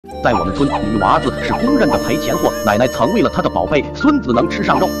在我们村，女娃子是公认的赔钱货。奶奶曾为了她的宝贝孙子能吃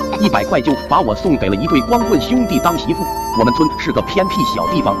上肉，100块就把我送给了一对光棍兄弟当媳妇。我们村是个偏僻小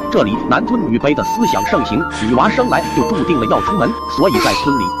地方，这里男尊女卑的思想盛行，女娃生来就注定了要出门，所以在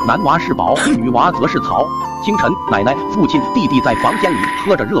村里，男娃是宝，女娃则是草。清晨，奶奶、父亲、弟弟在房间里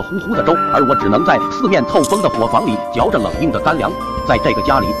喝着热乎乎的粥，而我只能在四面透风的伙房里嚼着冷硬的干粮。在这个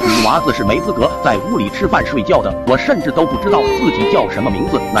家里，女娃子是没资格在屋里吃饭睡觉的，我甚至都不知道自己叫什么名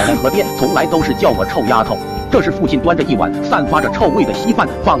字。奶奶和爹从来都是叫我臭丫头。这时，父亲端着一碗散发着臭味的稀饭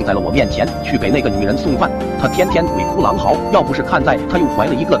放在了我面前，去给那个女人送饭。她天天鬼哭狼嚎，要不是看在她又怀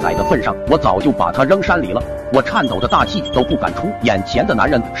了一个崽的份上，我早就把她扔山里了。我颤抖的大气都不敢出，眼前的男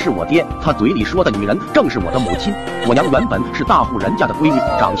人是我爹，他嘴里说的女人正是我的母亲。我娘原本是大户人家的闺女，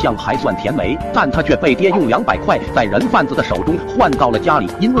长相还算甜美，但她却被爹用200块在人贩子的手中换到了家里。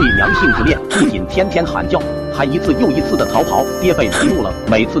因为娘性子烈，不仅天天喊叫，还一次又一次的逃跑，爹被惹怒了，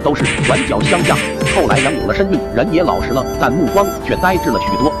每次都是拳脚相向。后来娘有了身孕，人也老实了，但目光却呆滞了许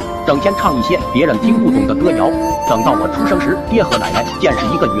多，整天唱一些别人听不懂的歌谣。等到我出生时，爹和奶奶见是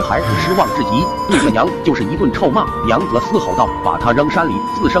一个女孩，失望至极，对着娘就是一顿臭骂。娘则嘶吼道：“把她扔山里，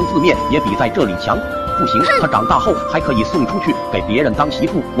自生自灭也比在这里强。不行，她长大后还可以送出去给别人当媳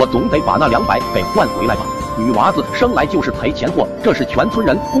妇，我总得把那200给换回来吧。”女娃子生来就是赔钱货，这是全村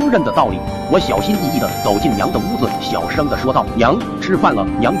人公认的道理。我小心翼翼地走进娘的屋子，小声地说道：“娘，吃饭了。”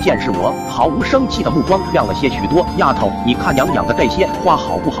娘见是我，毫无生气的目光亮了些许多。丫头，你看娘养的这些花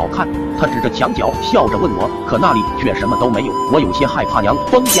好不好看？她指着墙角笑着问我，可那里却什么都没有。我有些害怕娘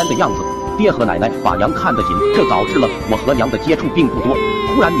疯癫的样子。爹和奶奶把娘看得紧，这导致了我和娘的接触并不多。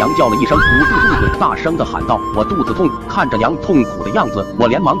忽然娘叫了一声，捂住肚子，大声地喊道：“我肚子痛！”看着娘痛苦的样子，我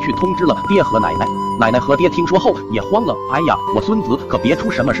连忙去通知了爹和奶奶。奶奶和爹听说后也慌了，哎呀，我孙子可别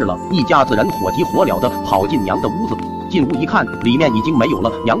出什么事了！一家子人火急火燎地跑进娘的屋子。进屋一看，里面已经没有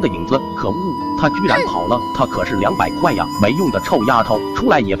了娘的影子。可恶，她居然跑了！她可是200块呀，没用的臭丫头，出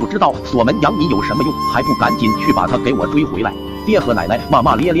来也不知道锁门养你有什么用，还不赶紧去把她给我追回来！爹和奶奶骂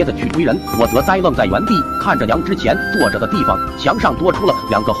骂咧咧的去追人，我则呆愣在原地，看着娘之前坐着的地方，墙上多出了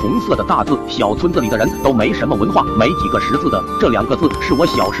2个红色的大字。小村子里的人都没什么文化，没几个识字的，这2个字是我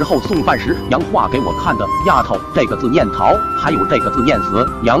小时候送饭时娘画给我看的。丫头，这个字念逃，还有这个字念死。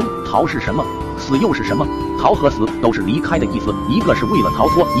娘，逃是什么？死又是什么？逃和死都是离开的意思，一个是为了逃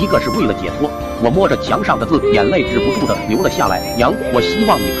脱，一个是为了解脱。我摸着墙上的字，眼泪止不住的流了下来。娘，我希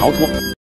望你逃脱。